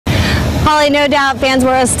Holly, no doubt fans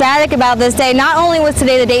were ecstatic about this day. Not only was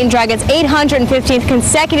today the Dayton Dragons' 815th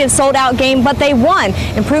consecutive sold-out game, but they won,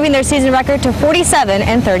 improving their season record to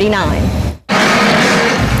 47-39.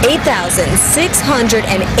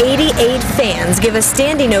 8,688 fans give a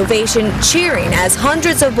standing ovation cheering as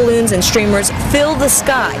hundreds of balloons and streamers fill the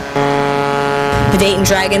sky. The Dayton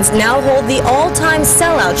Dragons now hold the all-time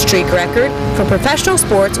sellout streak record for professional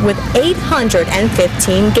sports with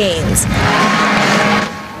 815 games.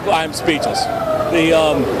 I'm speechless.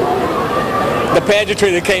 The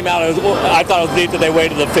pageantry that came out, I thought it was neat that they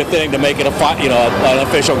waited the fifth inning to make it an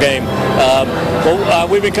official game.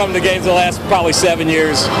 We've been coming to games the last probably 7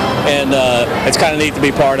 years, and it's kind of neat to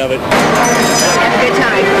be part of it. Have a good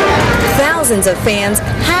time. Thousands of fans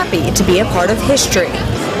happy to be a part of history.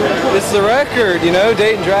 It's the record, you know,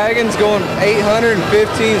 Dayton Dragons going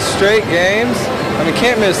 815 straight games. I mean,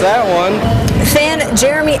 can't miss that one. Fan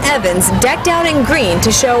Jeremy Evans decked out in green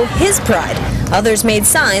to show his pride. Others made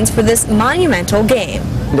signs for this monumental game.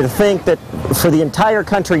 To think that for the entire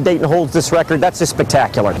country Dayton holds this record, that's just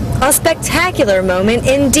spectacular. A spectacular moment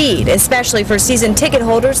indeed, especially for season ticket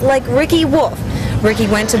holders like Ricky Wolf. Ricky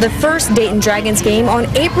went to the first Dayton Dragons game on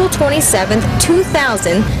April 27,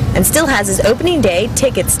 2000, and still has his opening day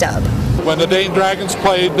ticket stub. When the Dayton Dragons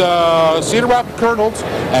played Cedar Rapids Colonels,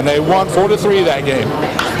 and they won 4-3 that game.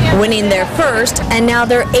 Winning their first and now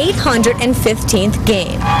their 815th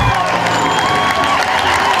game.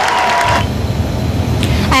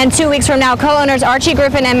 And 2 weeks from now, co-owners Archie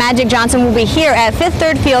Griffin and Magic Johnson will be here at Fifth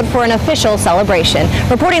Third Field for an official celebration.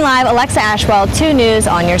 Reporting live, Alexa Ashwell, 2 News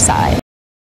on your side.